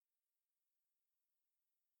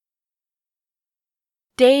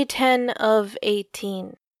Day 10 of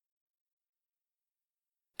 18.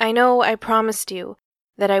 I know I promised you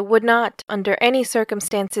that I would not, under any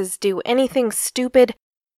circumstances, do anything stupid,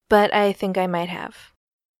 but I think I might have.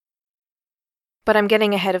 But I'm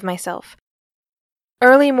getting ahead of myself.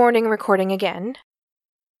 Early morning recording again.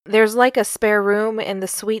 There's like a spare room in the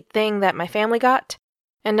sweet thing that my family got,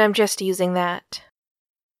 and I'm just using that.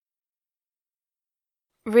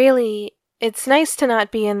 Really, it's nice to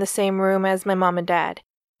not be in the same room as my mom and dad,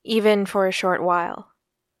 even for a short while.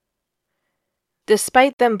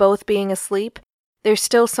 Despite them both being asleep, there's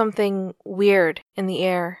still something weird in the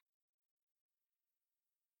air.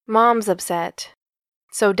 Mom's upset,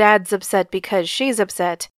 so Dad's upset because she's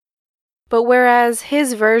upset, but whereas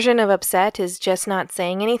his version of upset is just not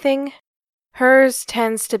saying anything, hers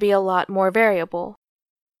tends to be a lot more variable.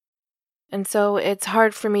 And so it's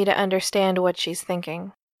hard for me to understand what she's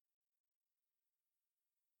thinking.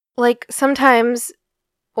 Like, sometimes,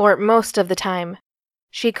 or most of the time,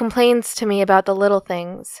 she complains to me about the little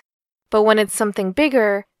things, but when it's something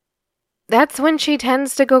bigger, that's when she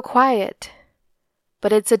tends to go quiet.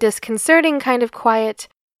 But it's a disconcerting kind of quiet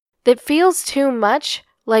that feels too much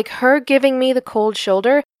like her giving me the cold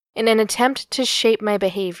shoulder in an attempt to shape my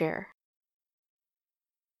behavior.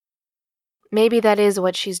 Maybe that is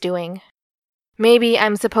what she's doing. Maybe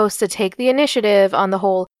I'm supposed to take the initiative on the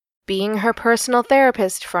whole being her personal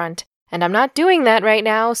therapist front, and I'm not doing that right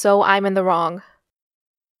now, so I'm in the wrong.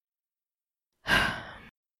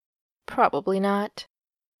 Probably not.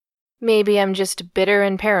 Maybe I'm just bitter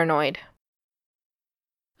and paranoid.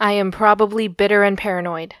 I am probably bitter and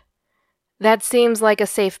paranoid. That seems like a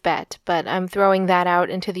safe bet, but I'm throwing that out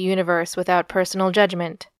into the universe without personal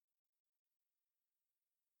judgment.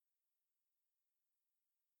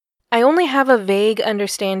 I only have a vague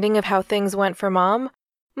understanding of how things went for Mom,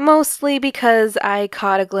 mostly because I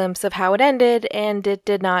caught a glimpse of how it ended, and it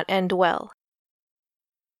did not end well.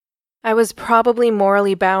 I was probably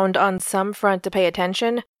morally bound on some front to pay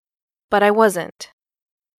attention, but I wasn't.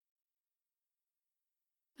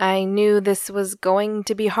 I knew this was going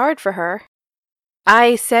to be hard for her.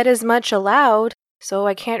 I said as much aloud, so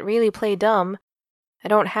I can't really play dumb. I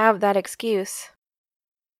don't have that excuse.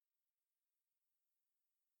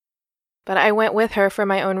 But I went with her for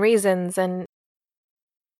my own reasons, and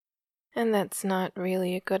that's not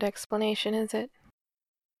really a good explanation, is it?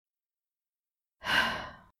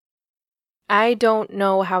 I don't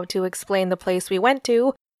know how to explain the place we went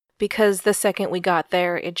to, because the second we got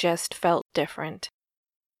there, it just felt different.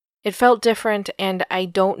 It felt different, and I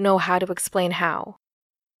don't know how to explain how.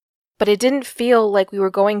 But it didn't feel like we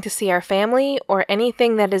were going to see our family or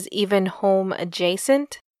anything that is even home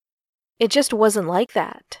adjacent. It just wasn't like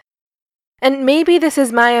that. And maybe this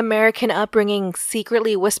is my American upbringing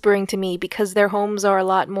secretly whispering to me because their homes are a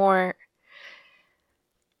lot more...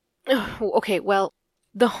 Okay, well,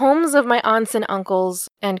 the homes of my aunts and uncles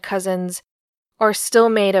and cousins are still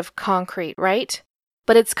made of concrete, right?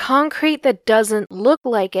 But it's concrete that doesn't look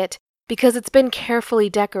like it because it's been carefully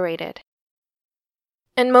decorated.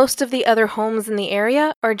 And most of the other homes in the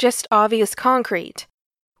area are just obvious concrete,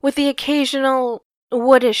 with the occasional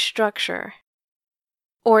woodish structure.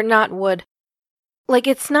 Or not wood. Like,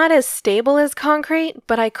 it's not as stable as concrete,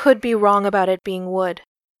 but I could be wrong about it being wood.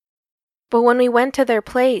 But when we went to their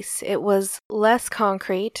place, it was less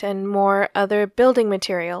concrete and more other building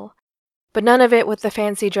material, but none of it with the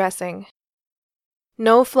fancy dressing.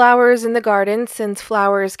 No flowers in the garden, since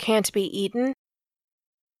flowers can't be eaten.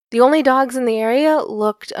 The only dogs in the area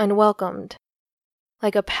looked unwelcomed,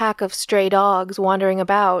 like a pack of stray dogs wandering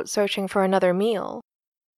about searching for another meal.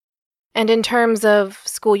 And in terms of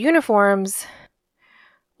school uniforms,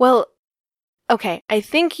 well, okay, I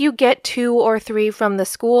think you get 2 or 3 from the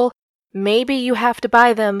school. Maybe you have to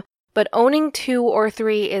buy them, but owning 2 or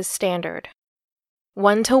 3 is standard.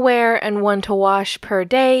 1 to wear and 1 to wash per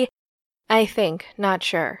day, I think, not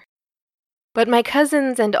sure. But my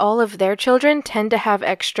cousins and all of their children tend to have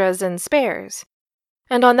extras and spares.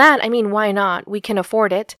 And on that, I mean, why not? We can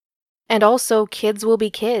afford it. And also, kids will be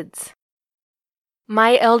kids.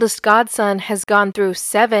 My eldest godson has gone through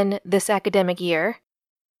 7 this academic year.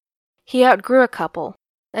 He outgrew a couple,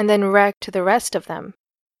 and then wrecked the rest of them.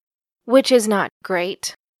 Which is not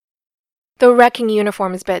great. The wrecking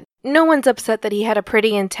uniforms bit, no one's upset that he had a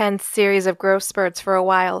pretty intense series of growth spurts for a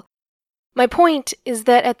while. My point is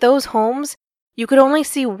that at those homes, you could only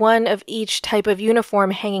see 1 of each type of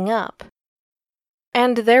uniform hanging up.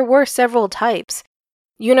 And there were several types,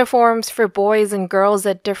 uniforms for boys and girls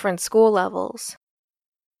at different school levels.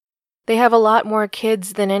 They have a lot more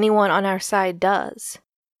kids than anyone on our side does.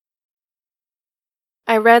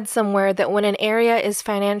 I read somewhere that when an area is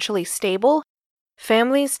financially stable,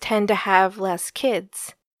 families tend to have less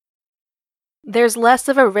kids. There's less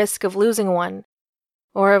of a risk of losing one,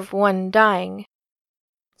 or of one dying,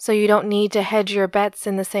 so you don't need to hedge your bets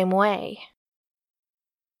in the same way.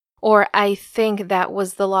 Or I think that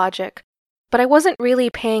was the logic, but I wasn't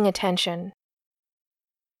really paying attention.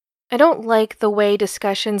 I don't like the way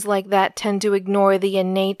discussions like that tend to ignore the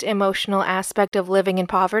innate emotional aspect of living in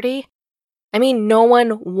poverty. I mean, no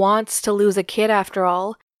one wants to lose a kid after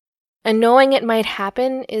all, and knowing it might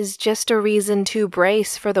happen is just a reason to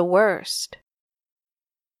brace for the worst.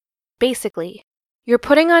 Basically, you're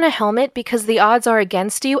putting on a helmet because the odds are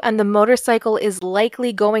against you and the motorcycle is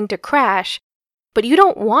likely going to crash, but you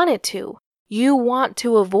don't want it to. You want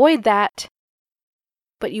to avoid that,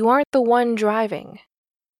 but you aren't the one driving.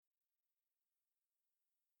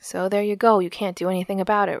 So there you go, you can't do anything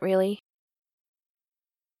about it, really.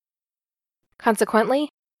 Consequently,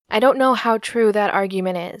 I don't know how true that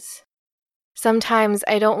argument is. Sometimes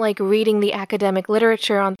I don't like reading the academic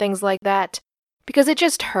literature on things like that, because it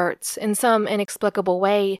just hurts in some inexplicable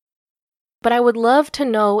way, but I would love to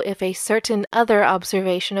know if a certain other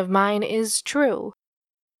observation of mine is true.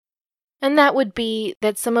 And that would be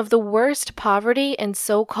that some of the worst poverty in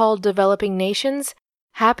so-called developing nations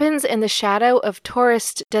happens in the shadow of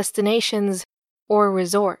tourist destinations or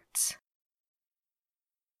resorts.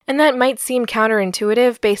 And that might seem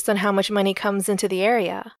counterintuitive based on how much money comes into the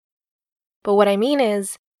area. But what I mean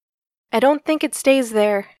is, I don't think it stays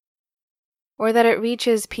there, or that it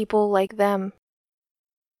reaches people like them.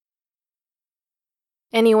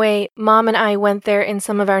 Anyway, Mom and I went there in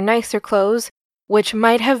some of our nicer clothes, which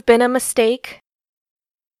might have been a mistake.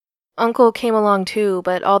 Uncle came along too,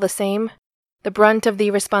 but all the same, the brunt of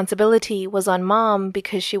the responsibility was on Mom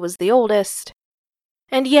because she was the oldest.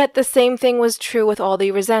 And yet the same thing was true with all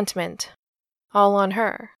the resentment, all on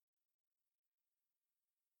her.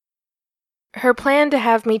 Her plan to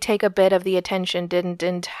have me take a bit of the attention didn't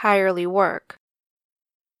entirely work.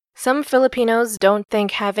 Some Filipinos don't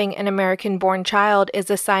think having an American-born child is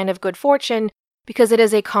a sign of good fortune because it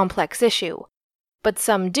is a complex issue, but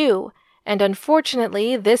some do, and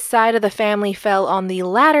unfortunately this side of the family fell on the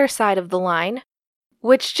latter side of the line,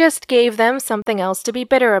 which just gave them something else to be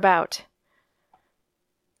bitter about.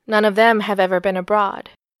 None of them have ever been abroad,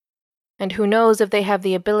 and who knows if they have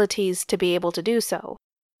the abilities to be able to do so.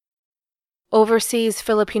 Overseas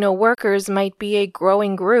Filipino workers might be a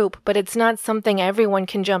growing group, but it's not something everyone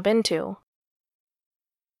can jump into.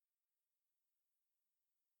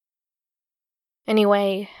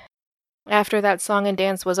 Anyway, after that song and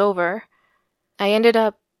dance was over, I ended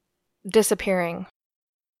up disappearing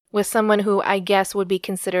with someone who I guess would be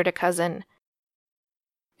considered a cousin.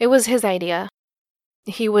 It was his idea.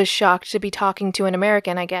 He was shocked to be talking to an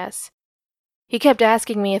American, I guess. He kept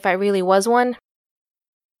asking me if I really was one,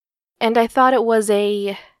 and I thought it was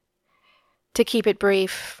to keep it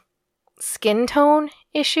brief, skin tone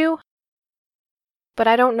issue? But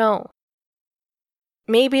I don't know.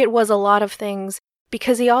 Maybe it was a lot of things,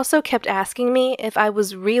 because he also kept asking me if I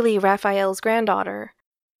was really Raphael's granddaughter.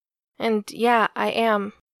 And yeah, I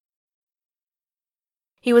am.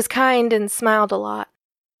 He was kind and smiled a lot.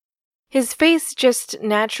 His face just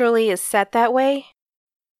naturally is set that way,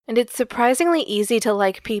 and it's surprisingly easy to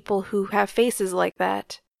like people who have faces like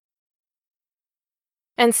that.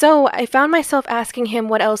 And so I found myself asking him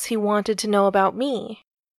what else he wanted to know about me.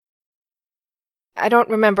 I don't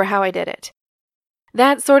remember how I did it.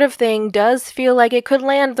 That sort of thing does feel like it could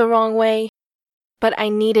land the wrong way, but I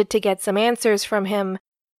needed to get some answers from him,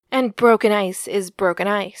 and broken ice is broken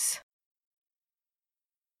ice.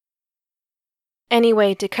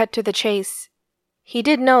 Anyway, to cut to the chase, he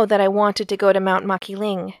did know that I wanted to go to Mount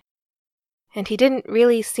Makiling, and he didn't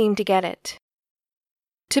really seem to get it.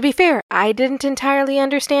 To be fair, I didn't entirely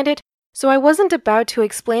understand it, so I wasn't about to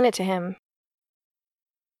explain it to him.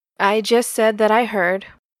 I just said that I heard,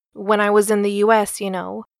 when I was in the US,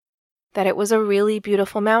 that it was a really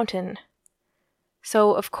beautiful mountain.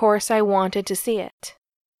 So, of course, I wanted to see it.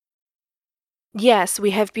 Yes,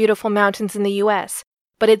 we have beautiful mountains in the US,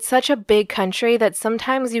 but it's such a big country that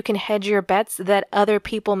sometimes you can hedge your bets that other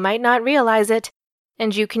people might not realize it,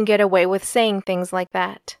 and you can get away with saying things like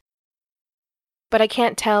that. But I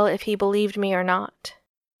can't tell if he believed me or not.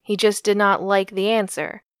 He just did not like the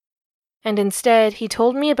answer. And instead, he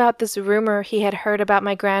told me about this rumor he had heard about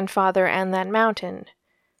my grandfather and that mountain.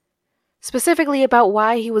 Specifically about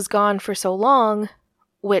why he was gone for so long,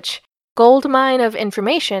 which, gold mine of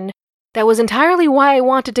information, that was entirely why I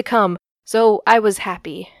wanted to come, so I was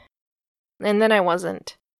happy. And then I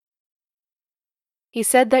wasn't. He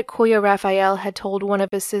said that Kuya Raphael had told one of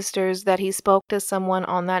his sisters that he spoke to someone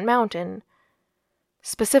on that mountain.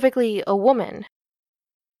 Specifically, a woman,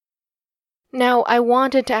 Now, I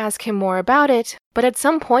wanted to ask him more about it, but at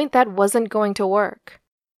some point that wasn't going to work.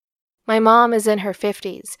 My mom is in her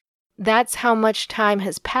 50s. That's how much time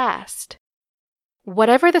has passed.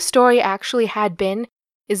 Whatever the story actually had been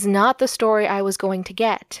is not the story I was going to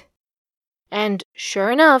get. And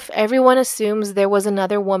sure enough, everyone assumes there was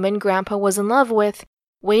another woman Grandpa was in love with,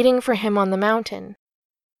 waiting for him on the mountain.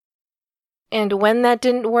 And when that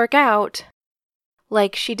didn't work out,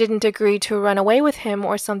 like she didn't agree to run away with him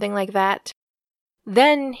or something like that,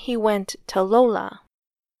 then he went to Lola.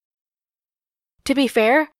 To be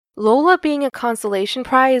fair, Lola being a consolation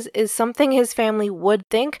prize is something his family would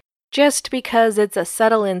think just because it's a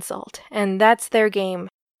subtle insult, and that's their game.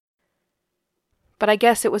 But I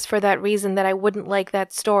guess it was for that reason that I wouldn't like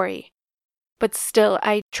that story. But still,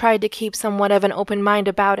 I tried to keep somewhat of an open mind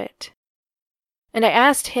about it. And I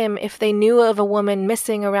asked him if they knew of a woman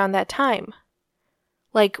missing around that time.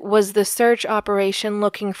 Like, was the search operation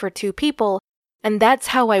looking for 2 people, and that's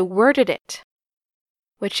how I worded it.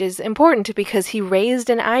 Which is important because he raised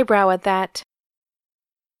an eyebrow at that.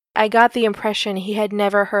 I got the impression he had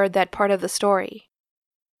never heard that part of the story.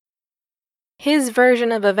 His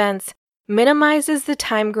version of events minimizes the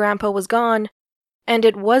time Grandpa was gone, and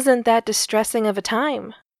it wasn't that distressing of a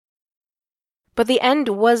time. But the end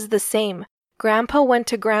was the same. Grandpa went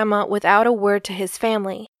to Grandma without a word to his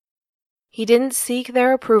family. He didn't seek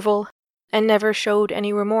their approval and never showed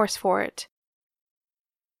any remorse for it.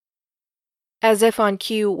 As if on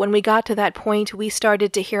cue, when we got to that point, we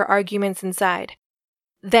started to hear arguments inside.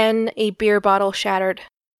 Then a beer bottle shattered.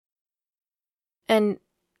 And,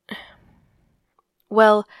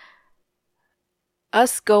 well,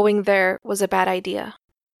 us going there was a bad idea.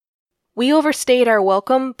 We overstayed our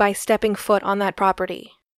welcome by stepping foot on that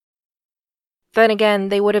property. Then again,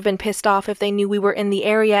 they would have been pissed off if they knew we were in the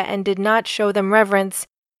area and did not show them reverence,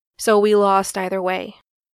 so we lost either way.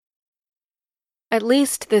 At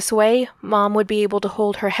least this way, Mom would be able to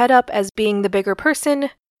hold her head up as being the bigger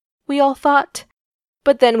person, we all thought,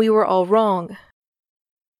 but then we were all wrong.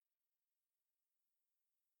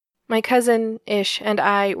 My cousin, Ish, and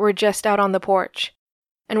I were just out on the porch,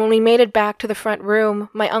 and when we made it back to the front room,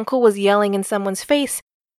 my uncle was yelling in someone's face,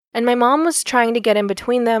 and my mom was trying to get in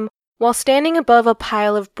between them while standing above a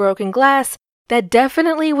pile of broken glass that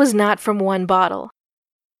definitely was not from one bottle.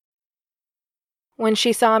 When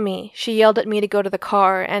she saw me, she yelled at me to go to the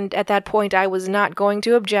car, and at that point I was not going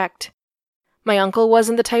to object. My uncle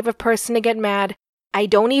wasn't the type of person to get mad. I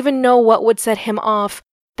don't even know what would set him off,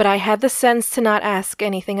 but I had the sense to not ask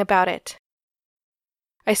anything about it.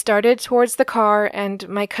 I started towards the car, and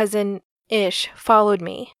my cousin, Ish, followed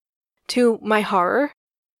me. To my horror,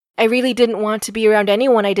 I really didn't want to be around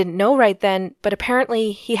anyone I didn't know right then, but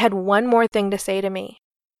apparently he had one more thing to say to me.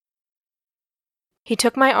 He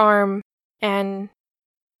took my arm, and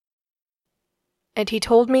he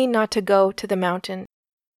told me not to go to the mountain.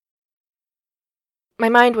 My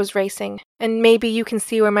mind was racing, and maybe you can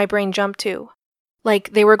see where my brain jumped to.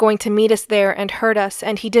 Like they were going to meet us there and hurt us,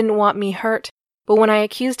 and he didn't want me hurt, but when I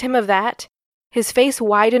accused him of that, his face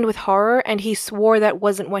widened with horror and he swore that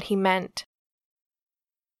wasn't what he meant.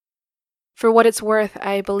 For what it's worth,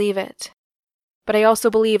 I believe it. But I also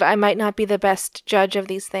believe I might not be the best judge of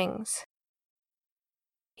these things.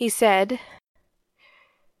 He said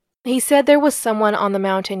there was someone on the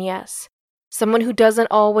mountain, yes. Someone who doesn't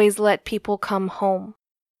always let people come home.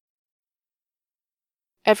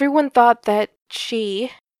 Everyone thought that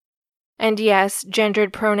she, and yes,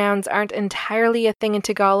 gendered pronouns aren't entirely a thing in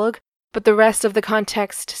Tagalog, but the rest of the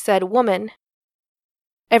context said woman.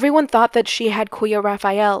 Everyone thought that she had Kuya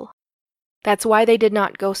Rafael. That's why they did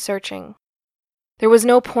not go searching. There was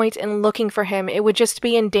no point in looking for him, it would just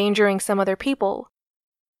be endangering some other people.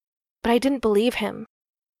 But I didn't believe him.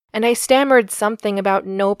 And I stammered something about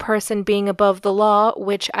no person being above the law,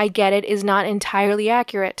 which I get it is not entirely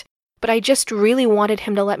accurate, but I just really wanted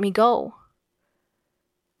him to let me go.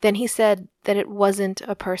 Then he said that it wasn't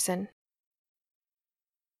a person.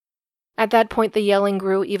 At that point, the yelling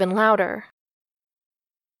grew even louder.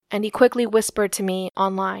 And he quickly whispered to me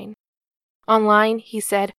online. Online, he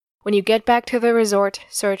said, when you get back to the resort,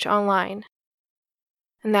 search online.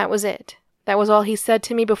 And that was it. That was all he said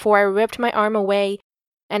to me before I ripped my arm away,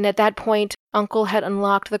 and at that point, Uncle had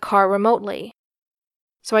unlocked the car remotely.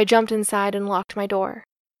 So I jumped inside and locked my door.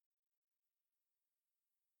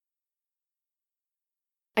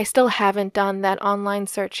 I still haven't done that online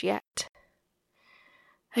search yet.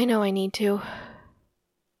 I know I need to.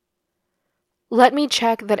 Let me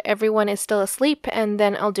check that everyone is still asleep, and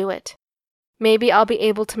then I'll do it. Maybe I'll be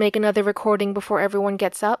able to make another recording before everyone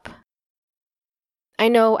gets up. I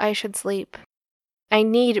know I should sleep. I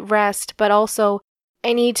need rest, but also,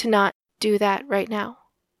 I need to not do that right now.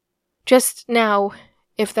 Just now,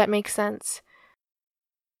 if that makes sense.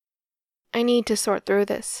 I need to sort through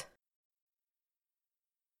this.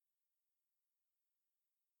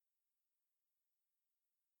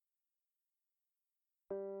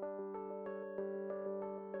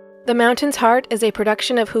 The Mountain's Heart is a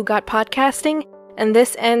production of Who Got Podcasting, and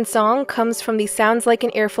this end song comes from the Sounds Like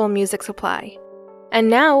an Earful music supply. And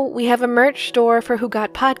now we have a merch store for Who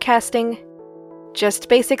Got Podcasting. Just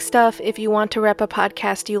basic stuff if you want to rep a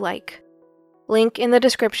podcast you like. Link in the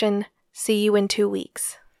description. See you in 2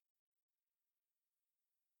 weeks.